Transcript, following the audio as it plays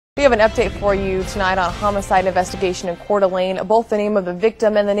We have an update for you tonight on a homicide investigation in Coeur d'Alene. Both the name of the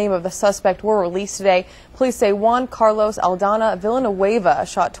victim and the name of the suspect were released today. Police say Juan Carlos Aldana Villanueva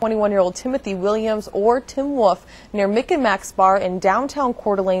shot 21-year-old Timothy Williams, or Tim Wolfe, near Mick and Mac's bar in downtown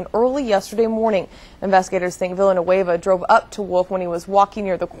Coeur d'Alene early yesterday morning. Investigators think Villanueva drove up to Wolfe when he was walking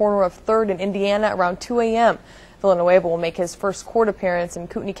near the corner of 3rd and Indiana around 2 a.m. Villanueva will make his first court appearance in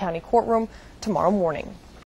Kootenai County courtroom tomorrow morning.